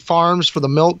Family Farms for the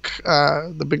milk,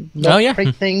 the big milk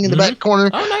crate thing in the back corner.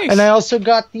 Oh, nice. And I also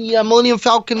got the Millennium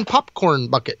Falcon popcorn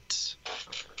bucket.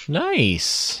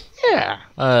 Nice.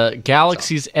 Yeah.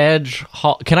 Galaxy's Edge.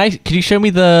 Can you show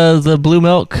me the blue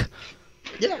milk?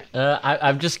 Yeah.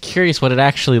 I'm just curious what it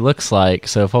actually looks like.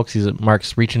 So, folks,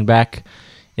 Mark's reaching back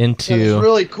into this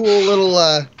really cool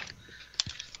little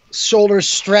shoulder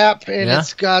strap, and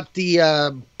it's got the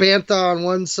bantha on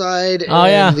one side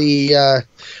and the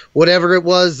whatever it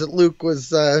was that Luke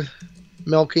was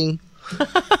milking.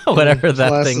 Whatever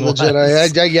that thing was.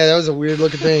 Jedi. Yeah, that was a weird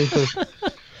looking thing.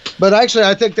 But actually,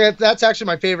 I think that's actually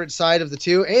my favorite side of the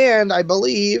two, and I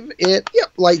believe it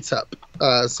lights up.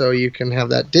 So you can have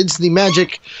that Disney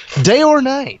magic day or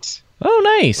night.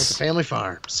 Oh, nice. With the Family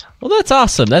Farms. Well, that's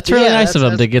awesome. That's really nice of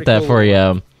them to get that cool for you.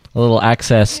 A little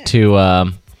access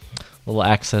to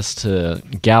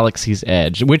Galaxy's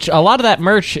Edge, which a lot of that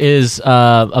merch is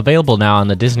available now on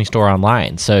the Disney Store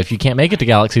online. So if you can't make it to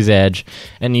Galaxy's Edge,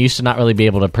 and you used to not really be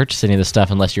able to purchase any of this stuff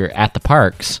unless you're at the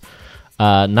parks,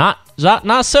 not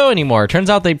so anymore. Turns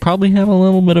out they probably have a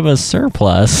little bit of a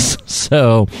surplus.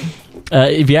 So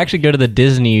if you actually go to the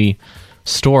Disney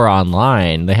Store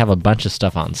online, they have a bunch of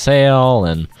stuff on sale,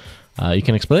 and you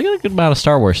can explore. They got a good amount of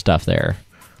Star Wars stuff there.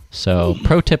 So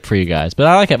pro tip for you guys. But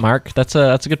I like it, Mark. That's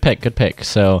a good pick. Good pick.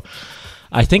 So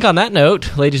I think on that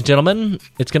note, ladies and gentlemen,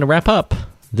 it's going to wrap up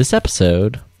this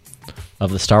episode of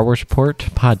the Star Wars Report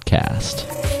podcast.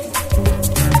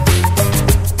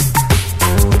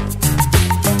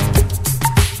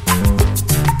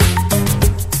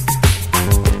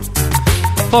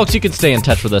 Folks, you can stay in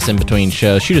touch with us in between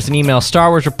shows. Shoot us an email,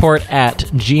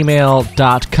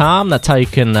 starwarsreport@gmail.com. That's how you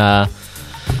can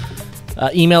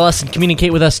email us and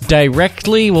communicate with us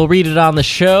directly. We'll read it on the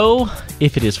show,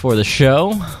 if it is for the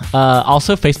show.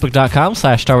 Also,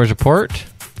 facebook.com/Star Wars Report.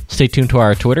 Stay tuned to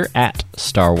our Twitter,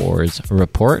 @Star Wars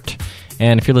Report.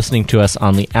 And if you're listening to us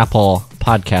on the Apple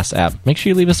Podcast app, make sure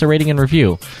you leave us a rating and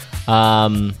review.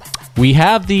 We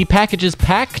have the packages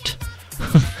packed.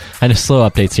 I know, slow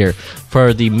updates here.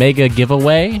 For the mega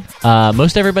giveaway.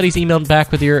 Most everybody's emailed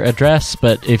back with your address,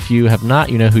 but if you have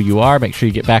not, you know who you are. Make sure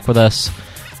you get back with us.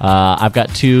 I've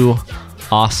got 2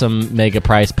 awesome mega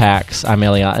prize packs.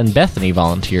 Amelia and Bethany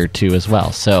volunteered too as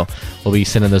well, so we'll be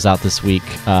sending those out this week.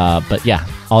 But yeah,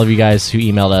 all of you guys who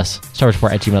emailed us,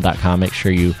 starwarsreport@gmail.com, make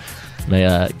sure you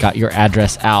got your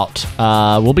address out.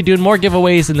 We'll be doing more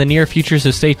giveaways in the near future,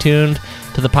 so stay tuned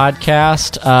to the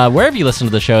podcast. Wherever you listen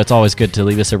to the show, it's always good to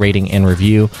leave us a rating and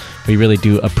review. We really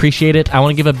do appreciate it. I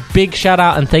want to give a big shout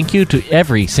out and thank you to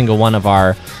every single one of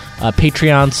our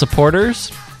Patreon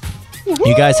supporters.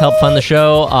 You guys help fund the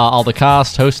show. All the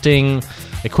cost, hosting,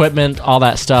 equipment, all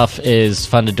that stuff is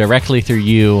funded directly through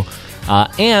you.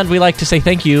 And we like to say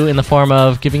thank you in the form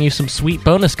of giving you some sweet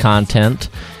bonus content,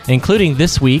 including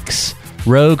this week's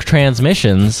Rogue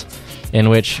Transmissions, in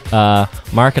which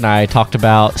Mark and I talked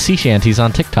about sea shanties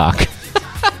on TikTok.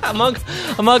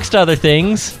 Amongst other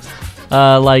things,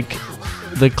 like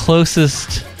the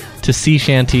closest to sea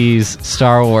shanties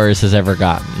Star Wars has ever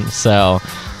gotten. So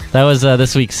that was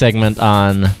this week's segment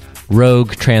on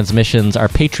Rogue Transmissions, our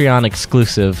Patreon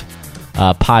exclusive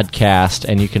podcast,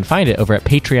 and you can find it over at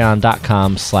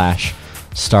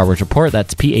patreon.com/Star Wars Report.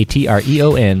 That's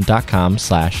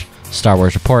patreon.com/Star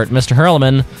Wars Report. Mr.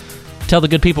 Hurlman, tell the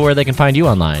good people where they can find you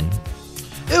online.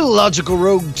 Illogical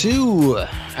Rogue 2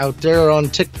 out there on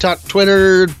TikTok,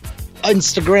 Twitter,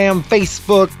 Instagram,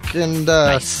 Facebook, and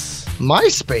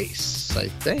MySpace, I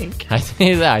think. I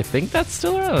think that's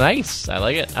still around. Nice. I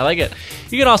like it.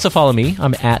 You can also follow me.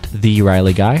 I'm at The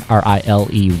Riley Guy,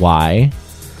 RILEY,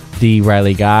 The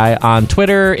Riley Guy, on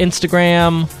Twitter,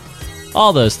 Instagram,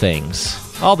 all those things,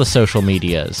 all the social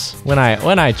medias. When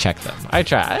I check them, I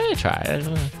try.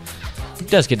 It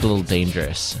does get a little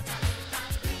dangerous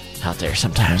out there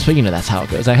sometimes, but you know that's how it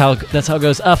goes. That's how it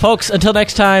goes. Folks, until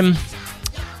next time,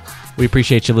 we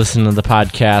appreciate you listening to the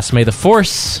podcast. May the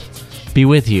Force be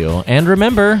with you, and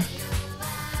remember,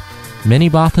 many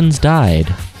Bothans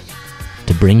died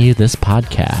to bring you this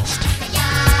podcast.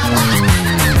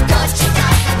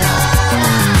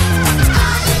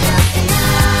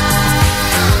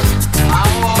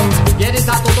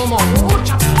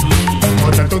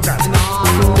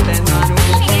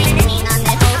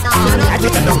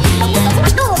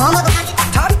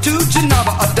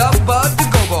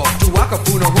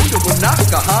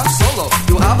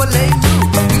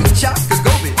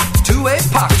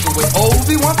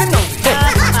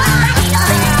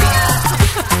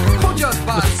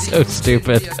 So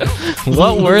stupid.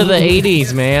 What were the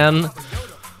 80s, man?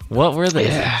 What were they?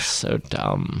 Yeah. So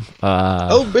dumb.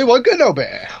 Obi-Wan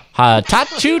Kenobi.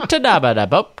 Tachu Tadabada.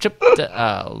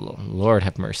 Lord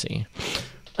have mercy.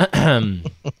 All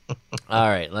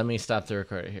right, let me stop the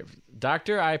recorder here.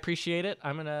 Doctor, I appreciate it.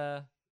 I'm going to...